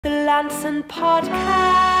Launceston podcast.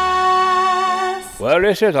 Well,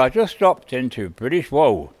 I just dropped into British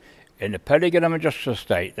Wool in the Pellegrim Industrial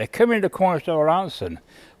Estate. They come in the cornerstone of Launceston,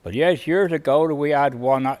 but yes, years ago we had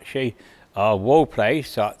one actually wool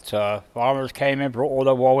place that farmers came in, brought all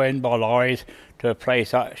the wool in by lorries to a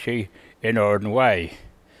place actually in Urden Way.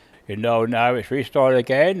 You know, now it's restarted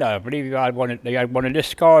again. I believe they had one in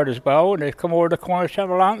Liscard as well, and they've come over the cornerstone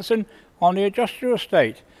of Launceston on the industrial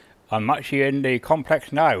estate. I'm actually in the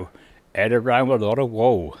complex now, headed around with a lot of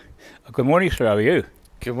wool. Good morning, sir. How are you?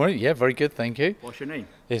 Good morning. Yeah, very good. Thank you. What's your name?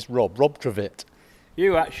 It's Rob Trivett.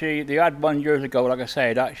 They had one years ago, like I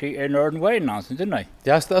said, actually in Urden Way in Launceston, didn't they?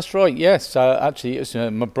 Yes, that's right. Yes, actually, it's,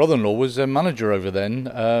 my brother-in-law was a manager over then,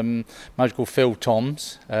 manager called Phil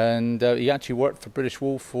Toms, and he actually worked for British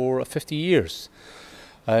Wool for 50 years,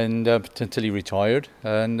 and until he retired,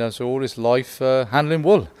 and so all his life handling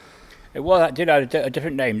wool. It did have a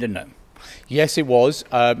different name, didn't it? Yes, it was.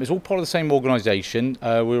 It's all part of the same organisation.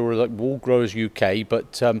 We were like Wool Growers UK,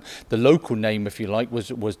 but the local name, if you like,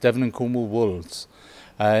 was Devon and Cornwall Wools.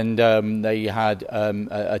 And they had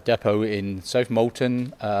a depot in South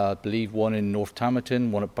Moulton, I believe one in North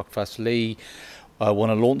Tamerton, one at Buckfast Lee, one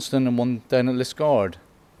at Launceston, and one down at Liscard.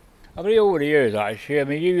 I believe over the years, actually, I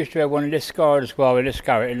mean, you used to have one in Liscard as well, in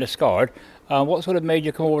Liscard. What sort of made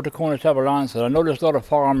you come over to cornerstone of Launceston? I know there's a lot of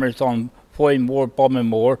farmers on Foyne-Moor,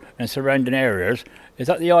 Bombing-Moor and surrounding areas. Is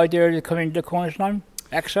that the idea to come into the cornerstone?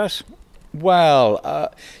 Access?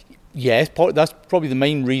 Well, yes, that's probably the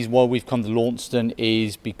main reason why we've come to Launceston,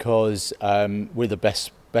 is because we're the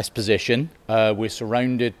best position. We're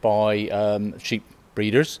surrounded by sheep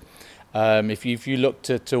breeders. If you looked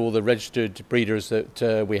at all the registered breeders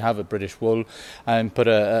that we have at British Wool and put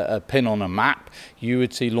a pin on a map, you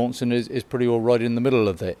would see Launceston is pretty well right in the middle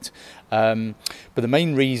of it. But the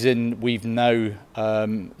main reason we've now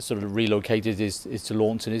sort of relocated is to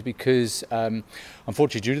Launceston is because,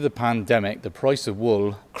 unfortunately, due to the pandemic, the price of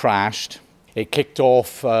wool crashed. It kicked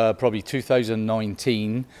off probably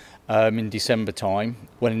 2019 in December time,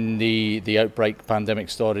 when the outbreak pandemic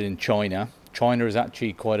started in China. China is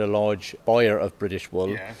actually quite a large buyer of British wool.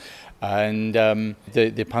 Yeah. And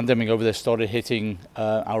the pandemic over there started hitting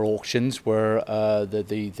our auctions, where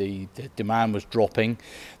the demand was dropping.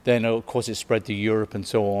 Then, of course, it spread to Europe and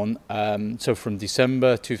so on. So from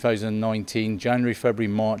December 2019, January,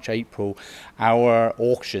 February, March, April, our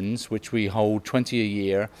auctions, which we hold 20 a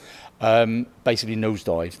year, basically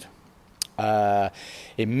nosedived.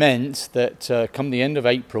 It meant that come the end of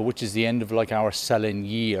April, which is the end of like our selling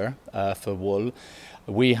year for wool,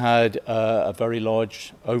 we had a very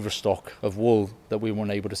large overstock of wool that we weren't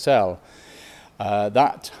able to sell.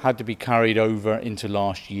 That had to be carried over into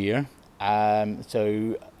last year.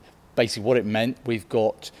 So basically what it meant, we've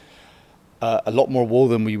got a lot more wool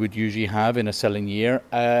than we would usually have in a selling year,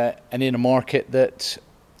 and in a market that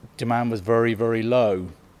demand was very, very low.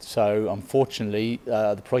 So unfortunately,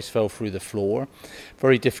 the price fell through the floor.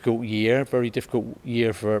 Very difficult year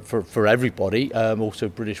for everybody, also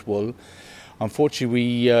British Wool.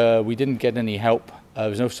 Unfortunately, we didn't get any help. There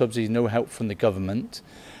was no subsidies, no help from the government.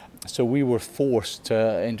 So we were forced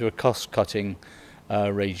into a cost-cutting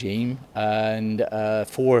regime, and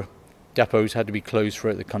 4 depots had to be closed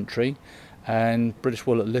throughout the country, and British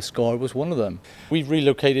Wool at Liscard was one of them. We've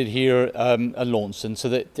relocated here at Launceston, so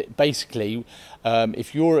that basically,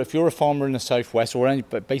 if you're a farmer in the southwest or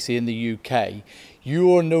basically in the UK,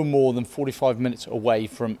 you are no more than 45 minutes away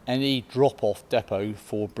from any drop-off depot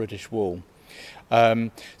for British Wool.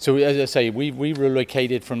 So as I say, we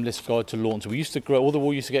relocated from Liscard to Launceston. We used to all the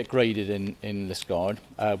wool used to get graded in Liscard.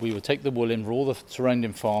 We would take the wool in for all the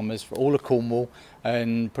surrounding farmers, for all of Cornwall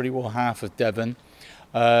and pretty well half of Devon.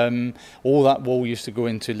 All that wool used to go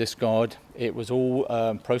into Liscard. It was all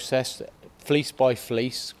processed, fleece by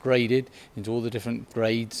fleece, graded into all the different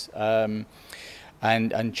grades, and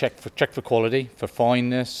checked for quality, for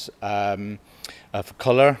fineness, for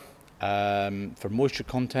colour, for moisture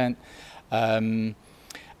content.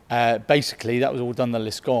 Basically, that was all done at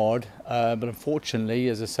Liscard, but unfortunately,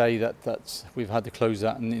 as I say, we've had to close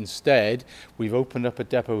that, and instead we've opened up a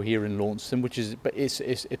depot here in Launceston, which is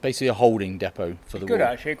it's basically a holding depot for the wool. Good,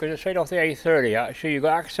 actually, because it's straight off the A30. Actually, you've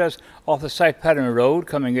got access off the South Pelham Road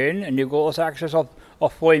coming in, and you've got also access off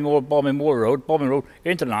Foyne-Moor, Bombing Road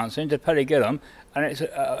into Launceston, into Pellegrim, and it's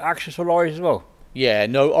access for lorries as well. Yeah,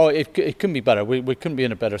 no, it couldn't be better. We couldn't be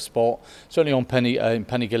in a better spot. Certainly on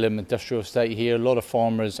Pennygillim Industrial Estate here, a lot of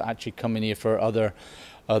farmers actually come in here for other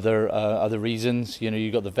reasons. You know,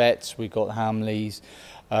 you've got the vets, we've got Hamleys.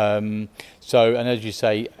 So, and as you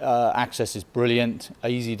say, access is brilliant.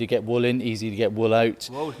 Easy to get wool in, easy to get wool out.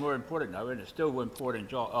 Wool's more important now, isn't it? Still more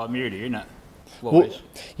important, really, isn't it? wool is.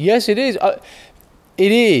 Yes, it is.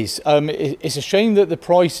 It is. It's a shame that the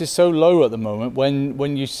price is so low at the moment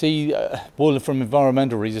when you see wool from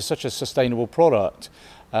environmental reasons, such a sustainable product.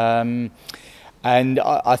 And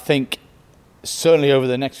I think certainly over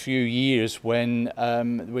the next few years, when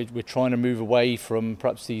we're trying to move away from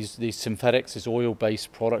perhaps these synthetics, these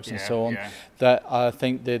oil-based products and so on, that I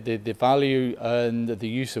think the value and the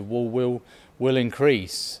use of wool will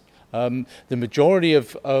increase. The majority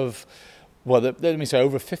of well, let me say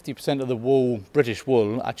over 50% of the wool, British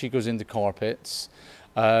wool, actually goes into carpets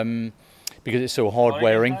because it's so hard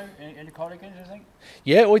wearing. In the cardigans, I think?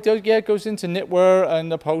 Yeah, it does. Yeah, it goes into knitwear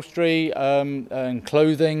and upholstery and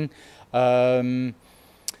clothing.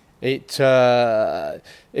 It's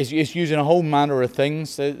using a whole manner of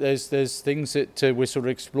things. There's things that we're sort of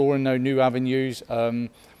exploring now, new avenues,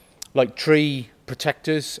 like tree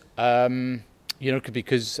protectors. You know,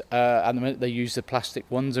 because at the minute they use the plastic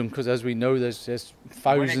ones, and because as we know, there's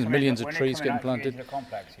thousands, millions of trees getting planted. The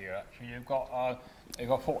complex here, actually, you've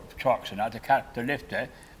got 4 trucks and that to lift it.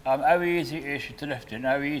 How easy it is to lift it, and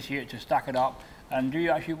how easy it is to stack it up, and do you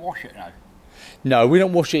actually wash it now? No, we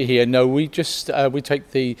don't wash it here. No, we just we take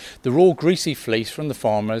the raw greasy fleece from the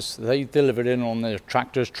farmers. They deliver it in on their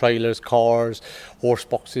tractors, trailers, cars, horse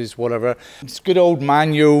boxes, whatever. It's a good old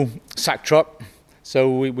manual sack truck.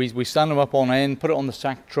 So we stand them up on end, put it on the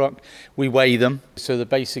sack truck, we weigh them, so that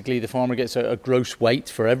basically the farmer gets a gross weight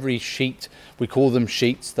for every sheet. We call them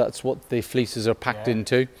sheets, that's what the fleeces are packed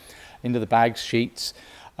into the bags, sheets.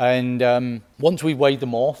 And once we weigh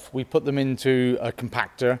them off, we put them into a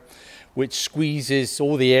compactor, which squeezes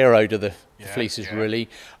all the air out of the fleeces really,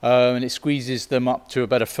 and it squeezes them up to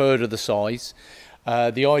about a third of the size.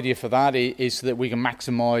 The idea for that is that we can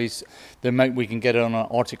maximise the amount we can get on an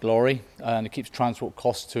Arctic lorry, and it keeps transport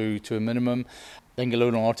costs to a minimum. Then get a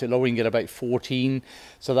load on an Arctic lorry, we can get about 14,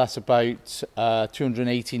 so that's about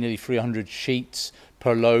 280, nearly 300 sheets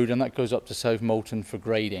per load, and that goes up to South Molton for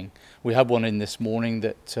grading. We had one in this morning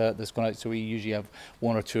that's gone out, so we usually have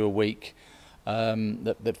 1 or 2 a week.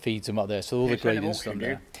 That feeds them up there, so all the grading's done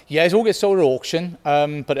there. Yeah, it all gets sold at auction,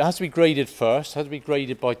 but it has to be graded first. It has to be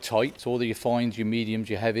graded by types, all your fines, your mediums,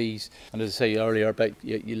 your heavies, and as I say earlier about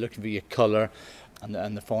you're looking for your colour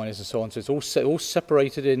and the fineness and so on. So it's all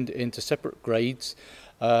separated into separate grades.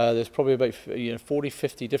 There's probably about 40,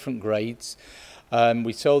 50 different grades.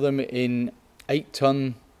 We sell them in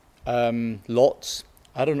 8-ton lots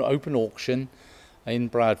at an open auction in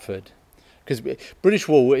Bradford. Because British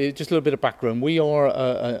Wool, just a little bit of background, we are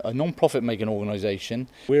a non-profit making organisation.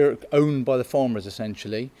 We're owned by the farmers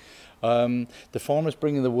essentially. The farmers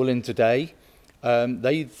bringing the wool in today,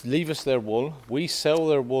 they leave us their wool, we sell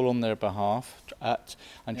their wool on their behalf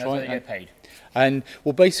and try and get paid. And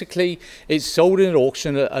well, basically it's sold in an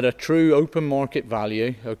auction at a true open market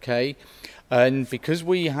value, okay? And because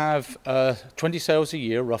we have 20 sales a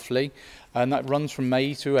year roughly, and that runs from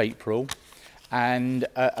May to April. And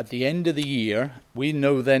at the end of the year, we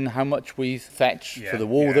know then how much we fetch for the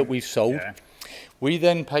wool that we've sold. Yeah. We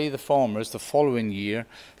then pay the farmers the following year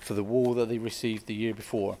for the wool that they received the year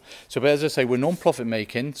before. So but as I say, we're non-profit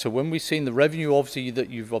making. So when we've seen the revenue, obviously, that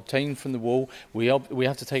you've obtained from the wool, we have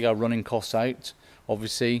to take our running costs out,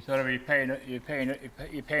 obviously. So you're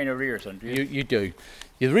paying arrears on, do you? You do.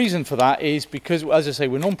 The reason for that is because, as I say,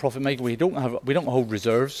 we're non-profit making. We don't hold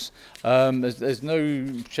reserves. There's no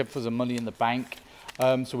shedfuls of money in the bank,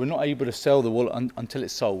 so we're not able to sell the wool until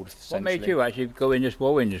it's sold. What made you actually go in this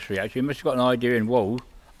wool industry? Actually, you must have got an idea in wool.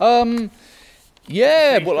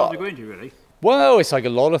 Yeah. Well, go into, really? Well, it's like a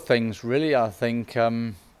lot of things, really. I think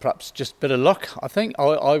perhaps just a bit of luck. I think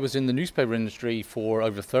I was in the newspaper industry for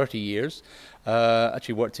over 30 years.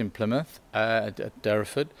 Actually worked in Plymouth at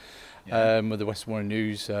Derriford. With the West Morning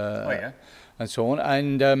News and so on.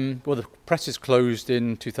 And well, the presses closed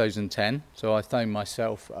in 2010, so I found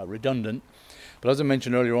myself redundant. But as I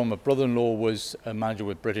mentioned earlier on, my brother-in-law was a manager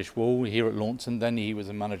with British Wool here at Launceston. Then he was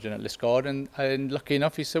a manager at Liscard, and lucky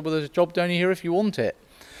enough, he said, "Well, there's a job down here if you want it."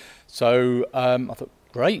 So I thought,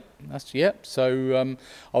 great, that's yep. So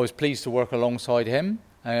I was pleased to work alongside him.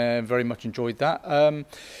 Very much enjoyed that.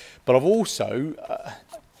 But I've also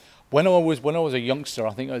when I was a youngster,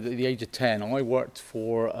 I think at the age of 10, I worked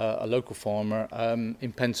for a local farmer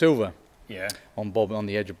in Pensilva, on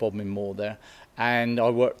the edge of Bodmin Moor there, and I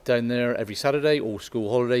worked down there every Saturday, all school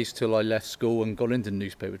holidays, till I left school and got into the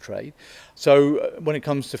newspaper trade. So when it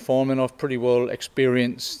comes to farming, I've pretty well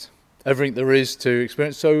experienced everything there is to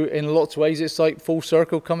experience. So in lots of ways, it's like full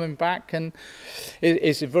circle coming back, and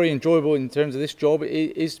it's very enjoyable in terms of this job.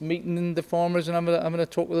 It is meeting the farmers and having a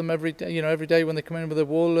talk with them every day, every day when they come in with their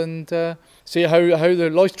wool, and see how their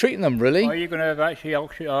life's treating them, really. Are you going to have actually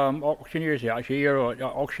auctioneers here, actually, or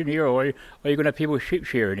auctioneer, or are you going to have people sheep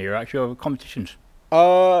shearing here, actually, have competitions?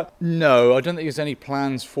 No, I don't think there's any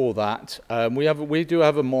plans for that. We do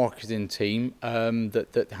have a marketing team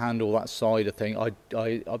that handle that side of thing.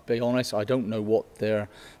 I'll be honest, I don't know what their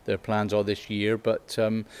plans are this year, but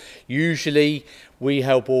usually we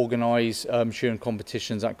help organise shearing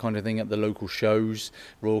competitions, that kind of thing, at the local shows,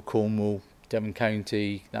 Royal Cornwall, Devon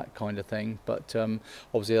County, that kind of thing. But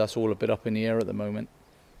obviously that's all a bit up in the air at the moment.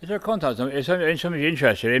 Is there contact? Is somebody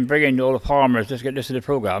interested in bringing all the farmers to get this to the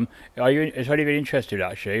programme? Is anybody interested,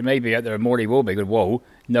 actually? Maybe out there more they will be good wool,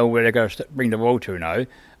 know where they're going to bring the wool to now.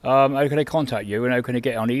 How can they contact you, and how can they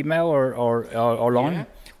get on email or online? Yeah.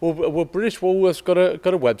 Well, British Wool has got a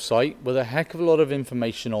website with a heck of a lot of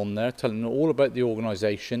information on there, telling them all about the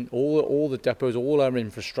organisation, all the depots, all our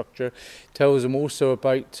infrastructure. Tells them also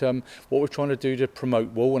about what we're trying to do to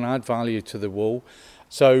promote wool and add value to the wool.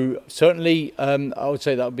 So certainly, I would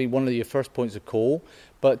say that would be one of your first points of call.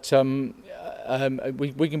 But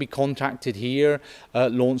we can be contacted here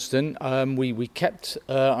at Launceston. We kept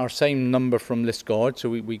our same number from Liskeard, so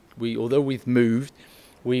we although we've moved,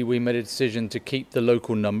 we made a decision to keep the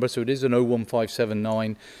local number. So it is an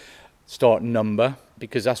 01579 start number,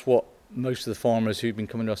 because that's what most of the farmers who've been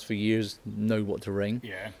coming to us for years know what to ring.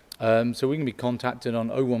 Yeah. So we can be contacted on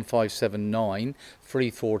 01579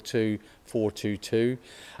 342 422,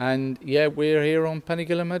 and yeah, we're here on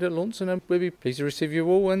Pennygillam at Launceston, and we'll be pleased to receive you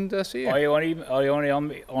all and see you. Are you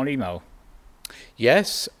on email?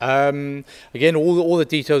 Yes. Again, all the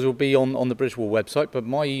details will be on the British Wool website, but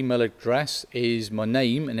my email address is my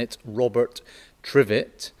name, and it's Robert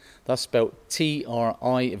Trevitt. That's spelled Trivett.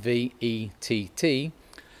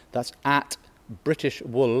 That's at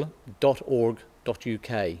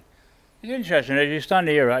britishwool.org.uk. It's interesting, as you stand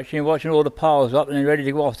here actually and watching all the piles up and they're ready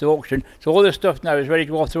to go off to auction. So all this stuff now is ready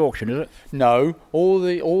to go off to auction, is it? No, all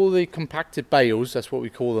the compacted bales, that's what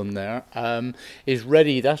we call them there, is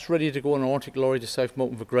ready. That's ready to go on an Arctic lorry to South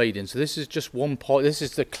Molton for grading. So this is just one part. This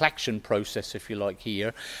is the collection process, if you like,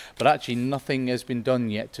 here. But actually nothing has been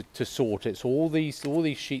done yet to sort it. So all these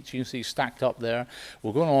sheets you can see stacked up there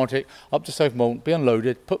will go on Arctic, up to South Molton, be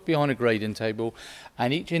unloaded, put behind a grading table,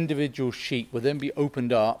 and each individual sheet will then be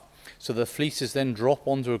opened up. So the fleeces then drop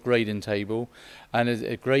onto a grading table,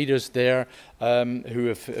 and graders there who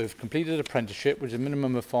have completed apprenticeship, which is a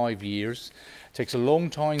minimum of 5 years. It takes a long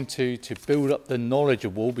time to build up the knowledge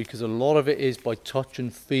of wool, because a lot of it is by touch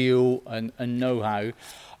and feel and know-how.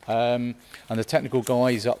 And the technical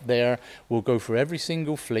guys up there will go through every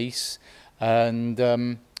single fleece and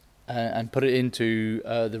put it into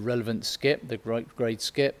the relevant skip, the grade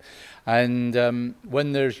skip. And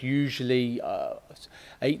when there's usually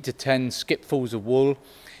 8 to 10 skipfuls of wool,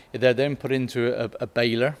 they're then put into a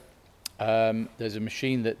baler. There's a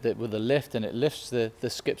machine that with a lift, and it lifts the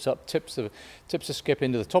skips up, tips the skip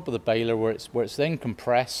into the top of the baler, where it's then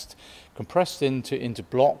compressed into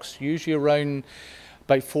blocks, usually around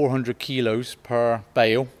about 400 kilos per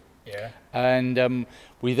bale. Yeah. And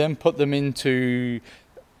we then put them into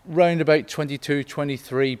round about 22,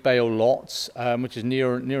 23 bale lots, which is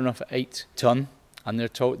near enough 8 ton, and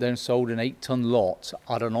they're sold in 8 ton lots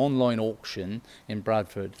at an online auction in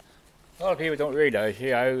Bradford. A lot of people don't realise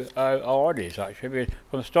how hard it is actually,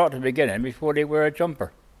 from start to beginning, before they wear a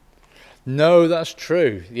jumper. No, that's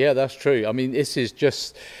true. Yeah, that's true. I mean, this is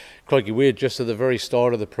just, crikey, we're just at the very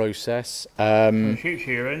start of the process. From the sheep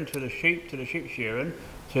shearing to the sheep shearing,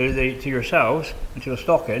 to yourselves and to the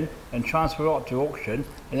stocking, and transfer it up to auction,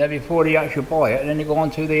 and then before they actually buy it, and then they go on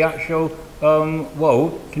to the actual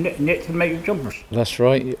wool to knit to make jumpers. That's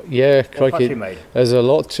right. Yeah, crikey. There's a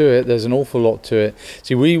lot to it. There's an awful lot to it.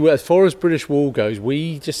 See, as far as British Wool goes,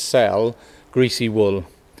 we just sell greasy wool.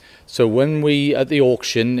 So when we at the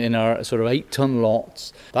auction in our sort of 8 ton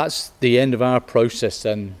lots, that's the end of our process.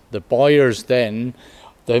 Then the buyers then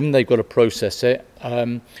they've got to process it.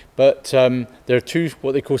 But there are 2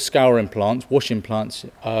 what they call scouring plants, washing plants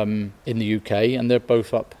in the UK, and they're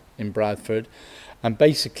both up in Bradford. And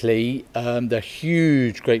basically, they're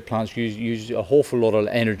huge, great plants, use an awful lot of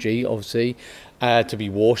energy, obviously, to be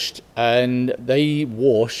washed. And they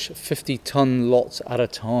wash 50 ton lots at a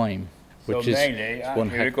time. Which so is mainly,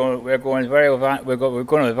 we're going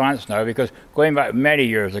to advance now, because going back many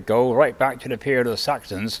years ago, right back to the period of the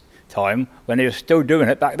Saxons time, when they were still doing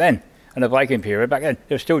it back then, and the Viking period back then,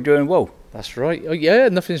 they're still doing wool. That's right. Oh yeah,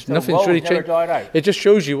 nothing's really changed. Died out. It just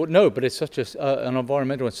shows you but it's such an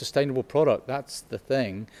environmental and sustainable product. That's the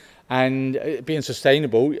thing, and being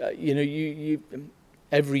sustainable, you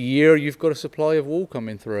every year you've got a supply of wool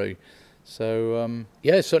coming through. So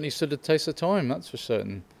it certainly stood the test of time. That's for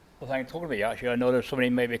certain. Well, thanks for talking to me. Actually, I know there's somebody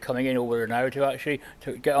maybe coming in over there now to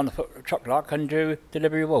get on the truck lock and do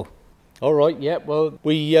delivery wool. All right, yeah. Well,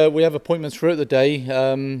 we have appointments throughout the day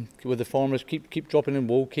with the farmers. Keep dropping in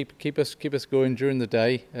wool. Keep us going during the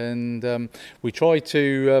day, and we try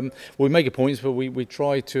to we make appointments, but we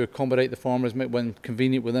try to accommodate the farmers when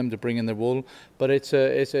convenient with them to bring in their wool. But it's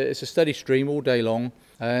a steady stream all day long,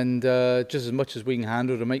 and just as much as we can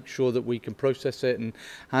handle to make sure that we can process it and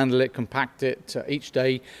handle it, compact it each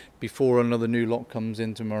day before another new lot comes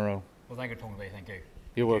in tomorrow. Well, thank you, Tom. Thank you.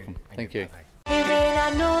 You're welcome. Thank you. Here in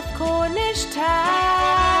a North Cornish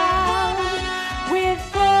town, with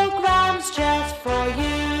programmes just for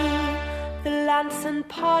you, the Launceston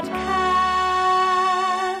Podcast.